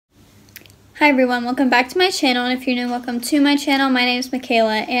Hi everyone, welcome back to my channel, and if you're new, welcome to my channel. My name is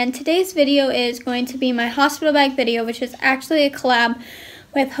Mckayla, and today's video is going to be my hospital bag video, which is actually a collab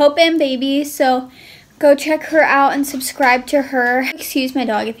with Hope&Baby, so go check her out and subscribe to her. Excuse my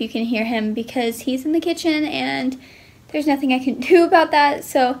dog if you can hear him because he's in the kitchen and there's nothing I can do about that,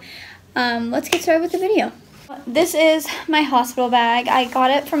 so let's get started with the video. This is my hospital bag. I got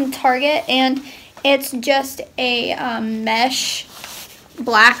it from Target, and it's just a mesh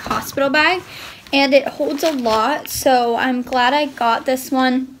black hospital bag, and it holds a lot, so I'm glad I got this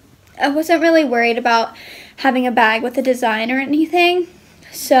one. I wasn't really worried about having a bag with a design or anything,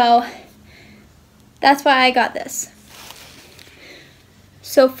 so that's why I got this.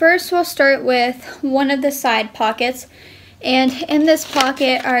 So first we'll start with one of the side pockets, and in this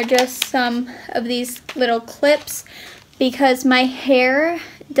pocket are just some of these little clips because my hair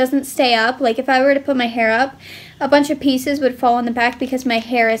doesn't stay up. Like if I were to put my hair up, a bunch of pieces would fall in the back because my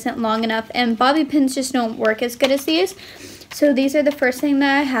hair isn't long enough, and bobby pins just don't work as good as these. So these are the first thing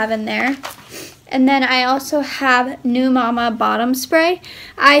that I have in there. And then I also have New Mama bottom spray.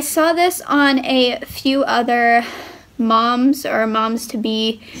 I saw this on a few other moms or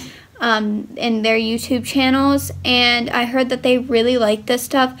moms-to-be in their YouTube channels, and I heard that they really like this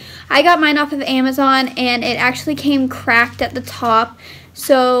stuff. I got mine off of Amazon, and it actually came cracked at the top,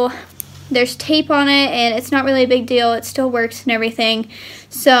 so there's tape on it, and it's not really a big deal. It still works and everything.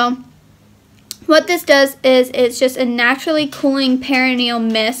 So what this does is it's just a naturally cooling perineal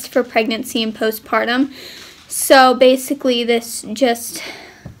mist for pregnancy and postpartum. So basically this just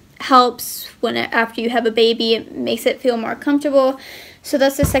helps when after you have a baby. It makes it feel more comfortable. So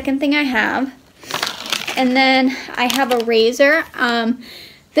that's the second thing I have. And then I have a razor.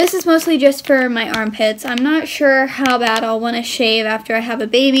 This is mostly just for my armpits. I'm not sure how bad I'll want to shave after I have a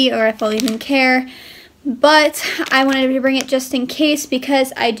baby or if I'll even care. But I wanted to bring it just in case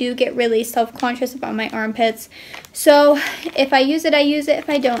because I do get really self-conscious about my armpits. So if I use it, I use it. If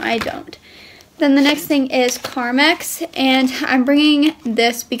I don't, I don't. Then the next thing is Carmex. And I'm bringing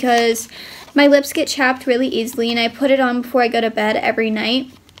this because my lips get chapped really easily, and I put it on before I go to bed every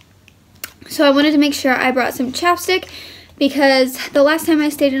night. So I wanted to make sure I brought some chapstick, because the last time I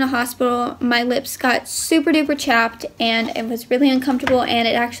stayed in a hospital, my lips got super duper chapped and it was really uncomfortable, and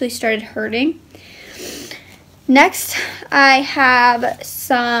it actually started hurting. Next, I have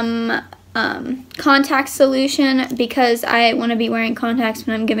some contact solution because I want to be wearing contacts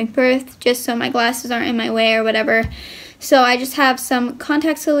when I'm giving birth, just so my glasses aren't in my way or whatever. So I just have some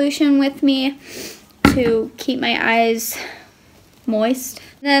contact solution with me to keep my eyes moist.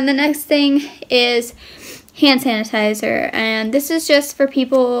 Then the next thing is hand sanitizer, and this is just for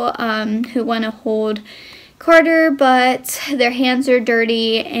people who want to hold Carter but their hands are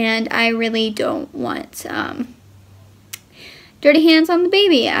dirty, and I really don't want dirty hands on the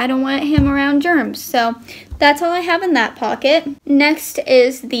baby. I don't want him around germs, so that's all I have in that pocket. Next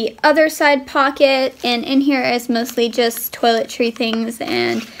is the other side pocket, and in here is mostly just toiletry things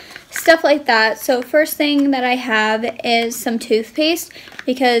and stuff like that. So first thing that I have is some toothpaste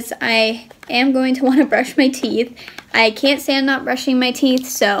because I am going to want to brush my teeth. I can't stand not brushing my teeth,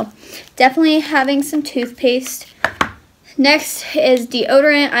 so definitely having some toothpaste. Next is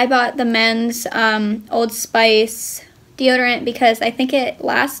deodorant. I bought the men's Old Spice deodorant because I think it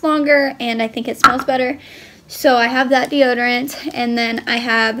lasts longer and I think it smells better. So I have that deodorant, and then I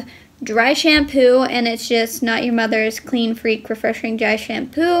have dry shampoo, and it's just Not Your Mother's Clean Freak Refreshing Dry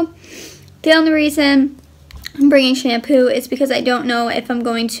Shampoo. The only reason I'm bringing shampoo is because I don't know if I'm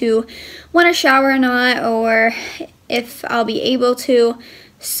going to want to shower or not, or if I'll be able to.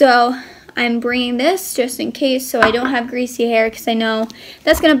 So I'm bringing this just in case so I don't have greasy hair, because I know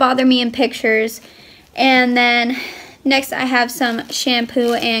that's going to bother me in pictures. And then next I have some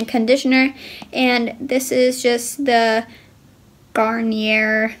shampoo and conditioner, and this is just the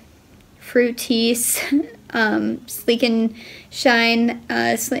Garnier Fructis Sleek and Shine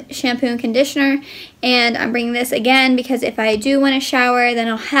shampoo and conditioner. And I'm bringing this again because if I do want to shower, then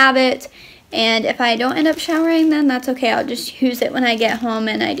I'll have it, and if I don't end up showering, then that's okay. I'll just use it when I get home,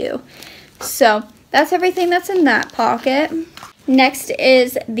 and I do. So that's everything that's in that pocket. Next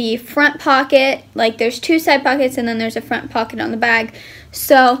is the front pocket. Like there's two side pockets and then there's a front pocket on the bag.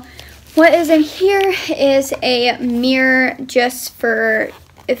 So what is in here is a mirror just for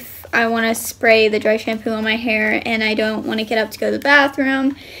if I want to spray the dry shampoo on my hair and I don't want to get up to go to the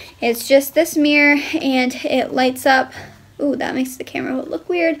bathroom. It's just this mirror, and it lights up. Ooh, that makes the camera look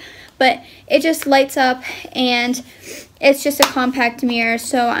weird, but it just lights up, and it's just a compact mirror.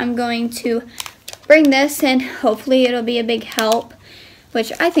 So I'm going to bring this, and hopefully it'll be a big help,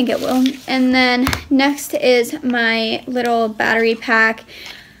 which I think it will. And then next is my little battery pack.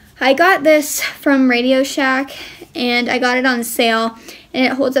 I got this from Radio Shack, and I got it on sale, and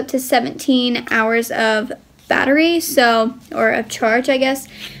it holds up to 17 hours of battery, so, or of charge, I guess.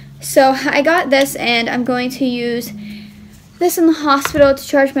 So I got this, and I'm going to use this in the hospital to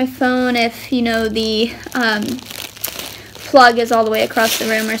charge my phone if, you know, the plug is all the way across the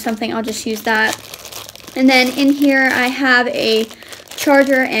room or something. I'll just use that. And then in here I have a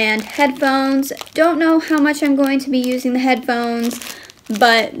charger and headphones. Don't know how much I'm going to be using the headphones,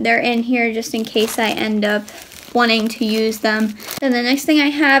 but they're in here just in case I end up wanting to use them. Then the next thing I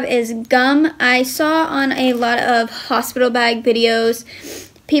have is gum. I saw on a lot of hospital bag videos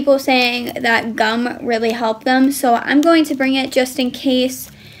people saying that gum really helped them, so I'm going to bring it just in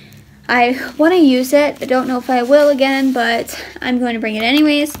case I want to use it. I don't know if I will again, but I'm going to bring it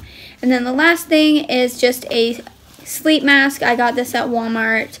anyways. And then the last thing is just a sleep mask. I got this at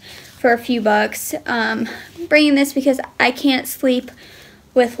Walmart for a few bucks. Bringing this because I can't sleep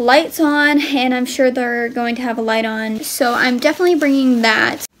with lights on, and I'm sure they're going to have a light on, so I'm definitely bringing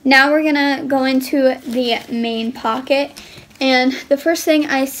that. Now we're gonna go into the main pocket, and the first thing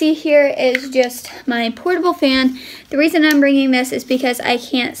I see here is just my portable fan. The reason I'm bringing this is because I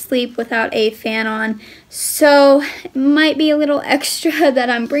can't sleep without a fan on, so it might be a little extra that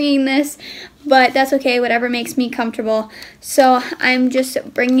I'm bringing this, but that's okay, whatever makes me comfortable. So I'm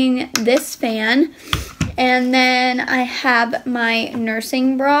just bringing this fan. And then I have my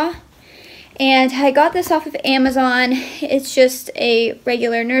nursing bra, and I got this off of Amazon. It's just a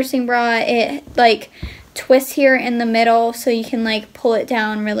regular nursing bra. It like twists here in the middle, so you can like pull it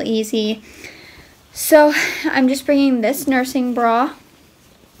down really easy. So I'm just bringing this nursing bra.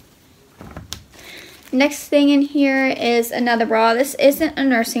 Next thing in here is another bra. This isn't a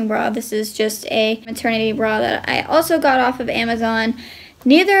nursing bra. This is just a maternity bra that I also got off of Amazon.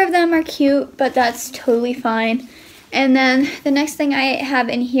 Neither of them are cute, but that's totally fine. And then the next thing I have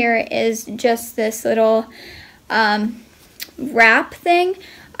in here is just this little wrap thing.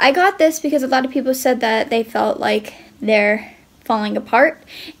 I got this because a lot of people said that they felt like they're falling apart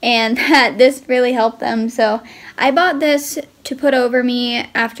and that this really helped them. So I bought this to put over me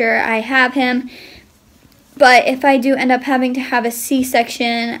after I have him. But if I do end up having to have a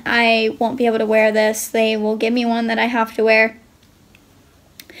C-section, I won't be able to wear this. They will give me one that I have to wear.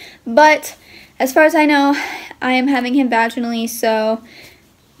 But as far as I know, I am having him vaginally, so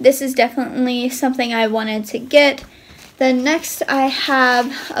this is definitely something I wanted to get. Then next I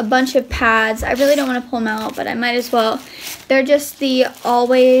have a bunch of pads. I really don't want to pull them out, but I might as well. They're just the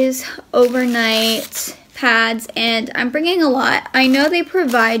Always Overnight pads, and I'm bringing a lot. I know they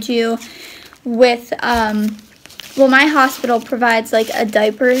provide you with, well, my hospital provides like a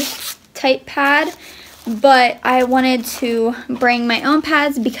diaper type pad, but I wanted to bring my own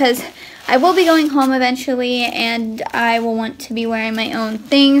pads because I will be going home eventually and I will want to be wearing my own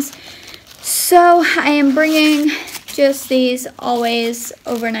things. So I am bringing just these Always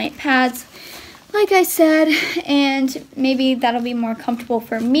Overnight pads, like I said, and maybe that'll be more comfortable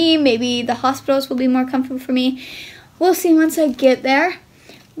for me. Maybe the hospitals will be more comfortable for me. We'll see once I get there.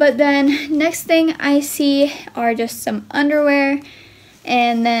 But then next thing I see are just some underwear,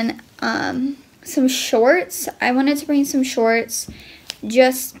 and then some shorts. I wanted to bring some shorts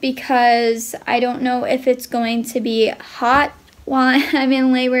just because I don't know if it's going to be hot while I'm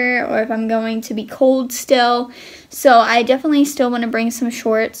in labor or if I'm going to be cold still. So I definitely still want to bring some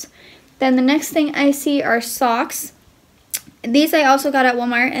shorts. Then the next thing I see are socks. These I also got at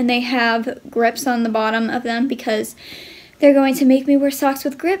Walmart, and they have grips on the bottom of them because they're going to make me wear socks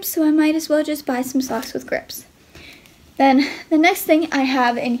with grips, so I might as well just buy some socks with grips. Then the next thing I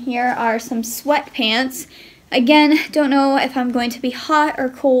have in here are some sweatpants. Again, don't know if I'm going to be hot or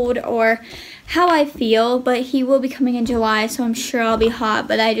cold or how I feel, but he will be coming in July, so I'm sure I'll be hot,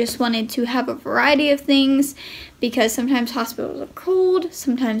 but I just wanted to have a variety of things because sometimes hospitals are cold,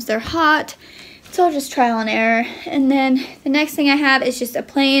 sometimes they're hot, so I'll just trial and error. And then the next thing I have is just a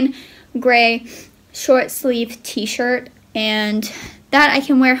plain gray short sleeve t-shirt, and that I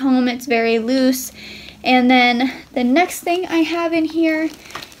can wear home. It's very loose. And then the next thing I have in here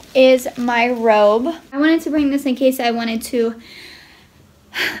is my robe. I wanted to bring this in case I wanted to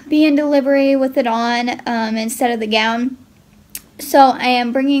be in delivery with it on instead of the gown. So I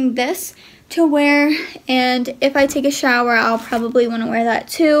am bringing this to wear, and if I take a shower, I'll probably want to wear that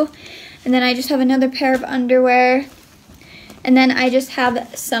too. And then I just have another pair of underwear. And then I just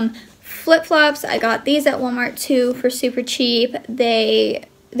have some flip-flops. I got these at Walmart too for super cheap.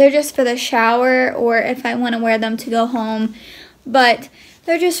 They're just for the shower or if I want to wear them to go home. But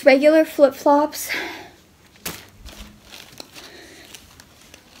they're just regular flip-flops.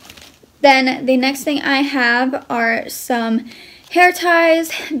 Then the next thing I have are some hair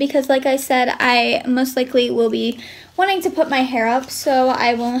ties, because like I said, I most likely will be wanting to put my hair up, so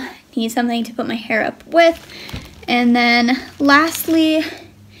I will need something to put my hair up with. And then lastly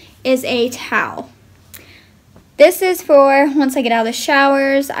is a towel. This is for once I get out of the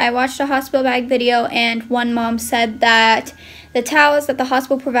showers. I watched a hospital bag video, and one mom said that the towels that the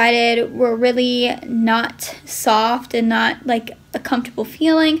hospital provided were really not soft and not like a comfortable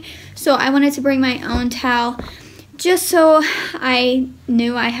feeling. So I wanted to bring my own towel just so I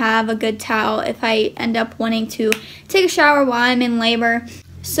knew I have a good towel if I end up wanting to take a shower while I'm in labor.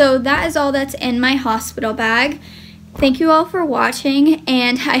 So that is all that's in my hospital bag. Thank you all for watching,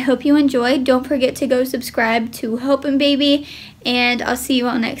 and I hope you enjoyed. Don't forget to go subscribe to Hope&Baby, and I'll see you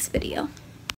on the next video.